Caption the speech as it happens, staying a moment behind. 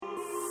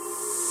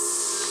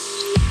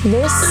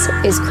This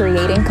is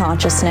Creating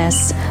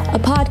Consciousness, a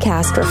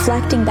podcast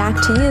reflecting back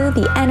to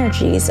you the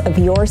energies of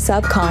your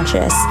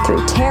subconscious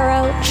through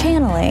tarot,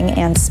 channeling,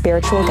 and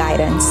spiritual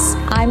guidance.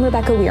 I'm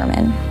Rebecca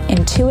Weirman,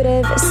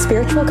 intuitive,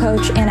 spiritual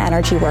coach, and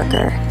energy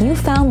worker. You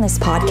found this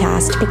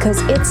podcast because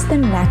it's the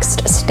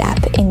next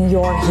step in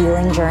your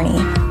healing journey.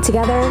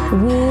 Together,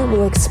 we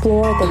will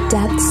explore the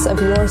depths of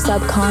your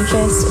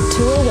subconscious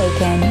to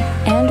awaken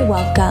and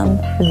welcome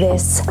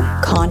this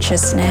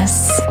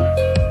consciousness.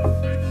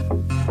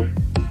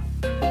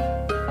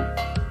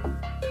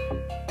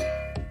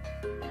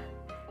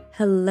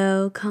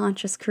 Hello,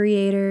 conscious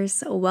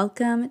creators.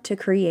 Welcome to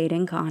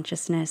Creating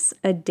Consciousness,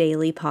 a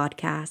daily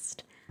podcast.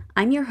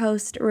 I'm your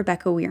host,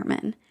 Rebecca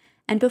Weirman.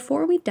 And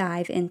before we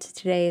dive into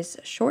today's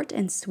short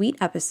and sweet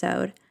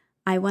episode,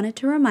 I wanted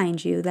to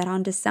remind you that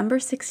on December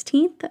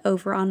 16th,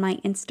 over on my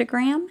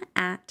Instagram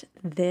at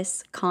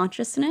This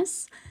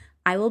Consciousness,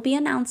 I will be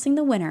announcing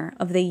the winner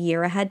of the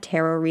Year Ahead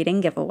Tarot Reading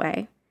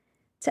Giveaway.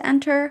 To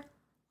enter,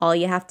 all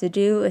you have to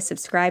do is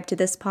subscribe to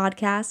this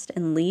podcast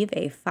and leave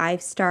a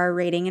 5-star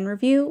rating and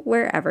review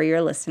wherever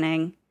you're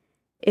listening.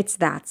 It's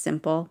that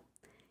simple.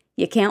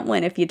 You can't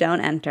win if you don't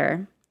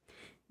enter.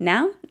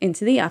 Now,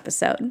 into the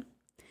episode.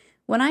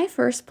 When I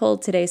first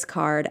pulled today's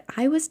card,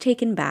 I was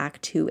taken back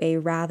to a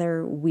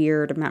rather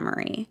weird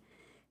memory.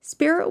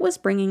 Spirit was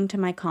bringing to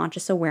my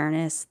conscious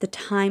awareness the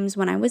times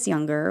when I was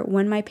younger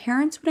when my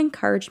parents would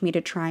encourage me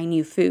to try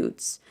new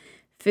foods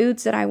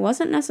that I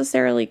wasn't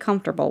necessarily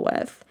comfortable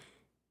with.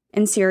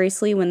 And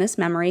seriously, when this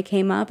memory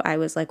came up, I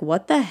was like,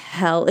 what the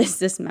hell is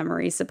this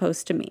memory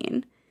supposed to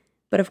mean?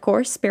 But of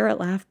course, Spirit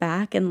laughed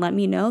back and let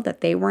me know that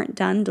they weren't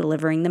done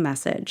delivering the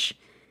message.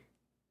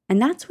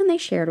 And that's when they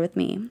shared with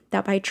me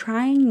that by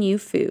trying new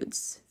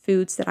foods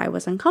that I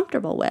was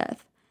uncomfortable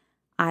with,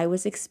 I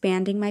was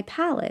expanding my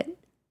palate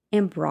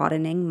and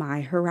broadening my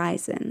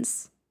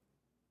horizons.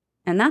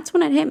 And that's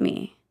when it hit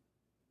me.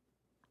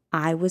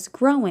 I was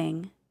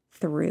growing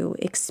through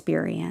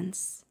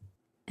experience.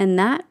 And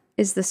that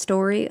is the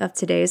story of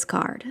today's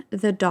card,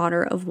 the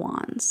Daughter of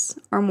Wands,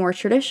 or more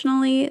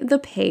traditionally, the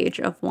Page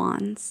of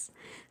Wands.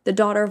 The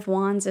Daughter of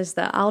Wands is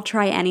the I'll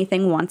try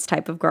anything once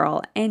type of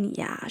girl, and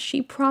yeah,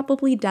 she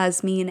probably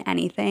does mean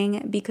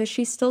anything because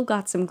she's still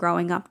got some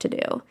growing up to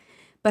do.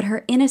 But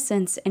her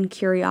innocence and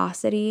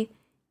curiosity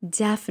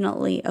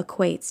definitely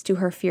equates to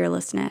her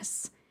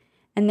fearlessness.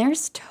 And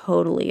there's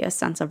totally a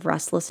sense of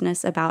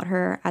restlessness about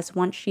her as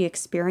once she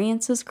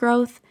experiences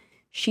growth,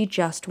 she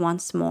just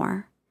wants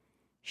more.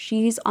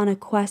 She's on a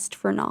quest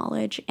for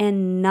knowledge,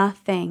 and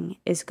nothing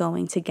is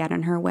going to get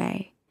in her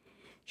way.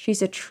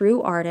 She's a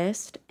true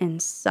artist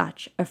and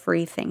such a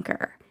free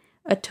thinker,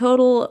 a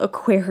total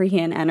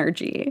Aquarian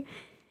energy.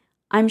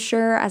 I'm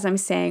sure as I'm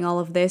saying all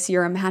of this,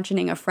 you're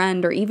imagining a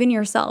friend or even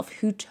yourself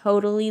who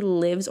totally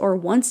lives or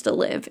wants to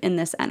live in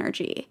this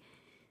energy.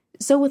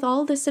 So with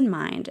all this in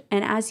mind,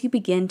 and as you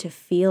begin to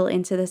feel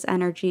into this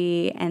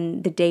energy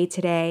and the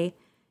day-to-day,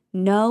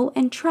 know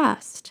and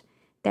trust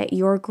that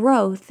your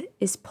growth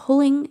is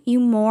pulling you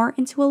more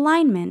into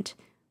alignment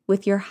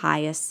with your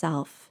highest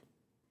self.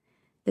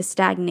 The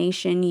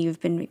stagnation you've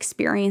been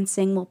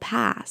experiencing will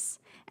pass.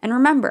 And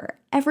remember,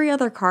 every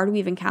other card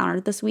we've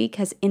encountered this week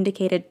has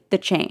indicated the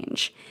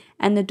change,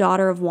 and the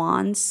Daughter of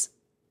Wands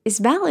is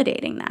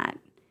validating that.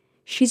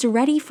 She's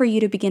ready for you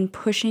to begin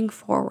pushing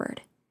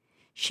forward.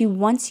 She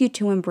wants you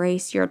to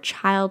embrace your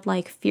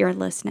childlike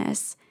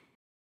fearlessness.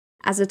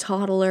 As a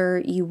toddler,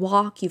 you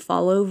walk, you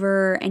fall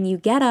over, and you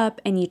get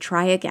up and you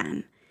try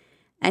again.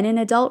 And in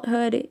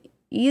adulthood,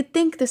 you'd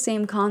think the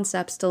same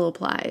concept still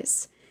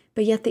applies.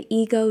 But yet the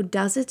ego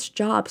does its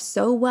job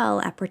so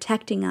well at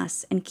protecting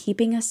us and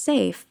keeping us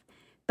safe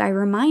by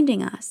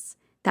reminding us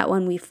that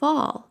when we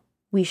fall,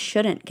 we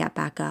shouldn't get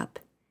back up.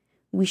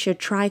 We should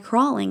try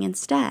crawling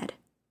instead.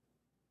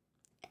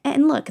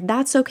 And look,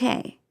 that's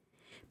okay.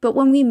 But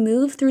when we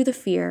move through the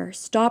fear,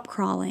 stop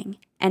crawling,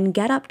 and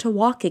get up to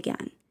walk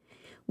again,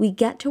 we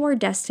get to our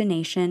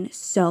destination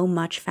so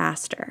much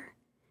faster.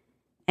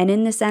 And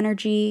in this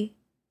energy,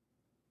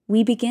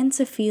 we begin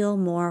to feel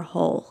more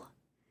whole.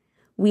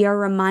 We are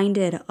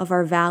reminded of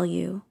our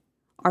value,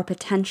 our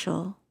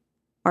potential,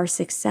 our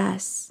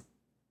success.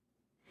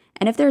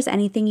 And if there's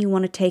anything you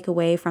want to take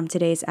away from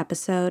today's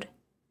episode,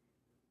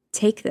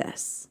 take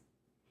this.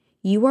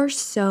 You are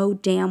so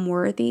damn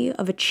worthy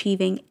of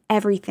achieving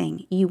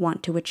everything you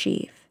want to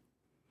achieve.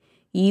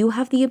 You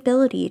have the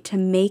ability to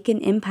make an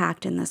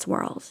impact in this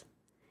world.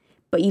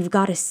 But you've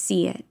got to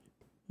see it,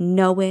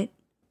 know it,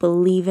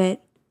 believe it,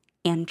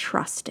 and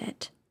trust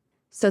it.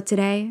 So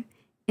today,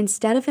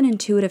 instead of an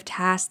intuitive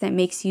task that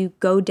makes you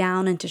go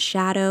down into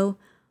shadow,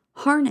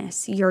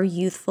 harness your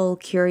youthful,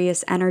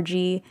 curious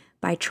energy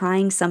by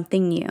trying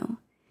something new.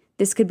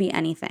 This could be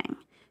anything.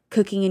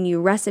 Cooking a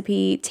new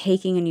recipe,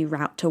 taking a new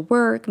route to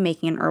work,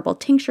 making an herbal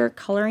tincture,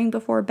 coloring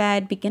before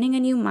bed, beginning a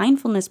new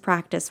mindfulness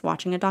practice,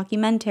 watching a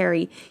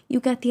documentary.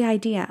 You get the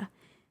idea.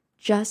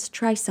 Just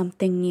try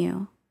something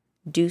new.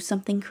 Do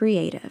something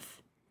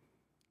creative,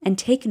 and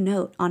take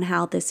note on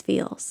how this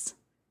feels.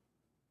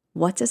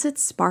 What does it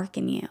spark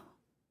in you?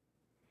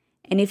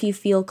 And if you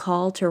feel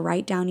called to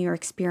write down your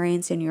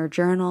experience in your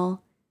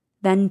journal,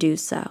 then do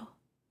so.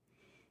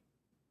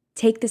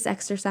 Take this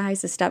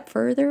exercise a step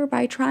further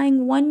by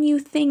trying one new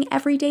thing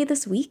every day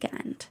this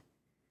weekend.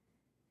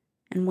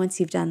 And once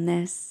you've done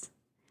this,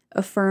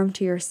 affirm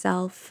to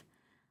yourself,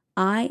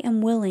 I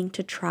am willing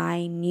to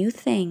try new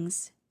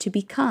things to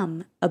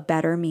become a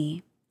better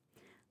me.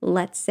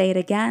 Let's say it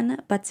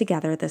again, but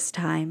together this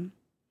time.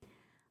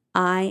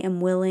 I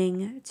am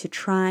willing to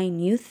try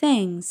new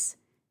things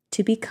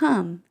to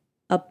become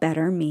a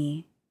better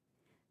me.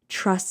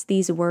 Trust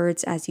these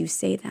words as you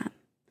say them.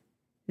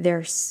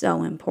 They're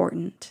so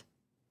important.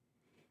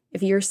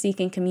 If you're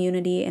seeking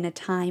community in a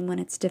time when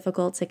it's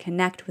difficult to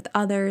connect with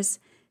others,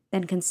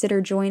 then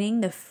consider joining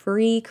the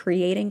free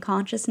Creating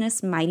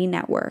Consciousness Mighty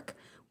Network,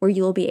 where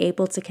you'll be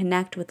able to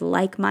connect with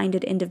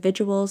like-minded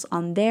individuals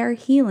on their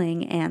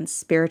healing and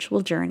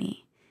spiritual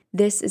journey.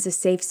 This is a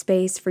safe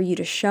space for you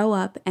to show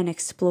up and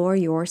explore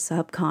your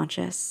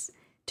subconscious.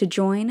 To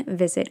join,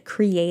 visit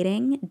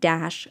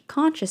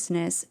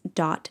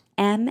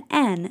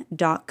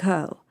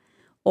creating-consciousness.mn.co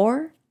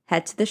or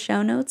head to the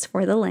show notes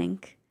for the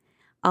link.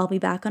 I'll be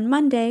back on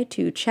Monday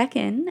to check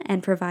in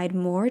and provide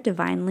more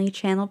divinely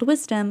channeled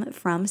wisdom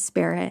from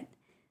Spirit.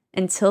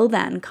 Until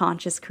then,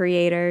 conscious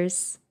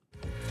creators.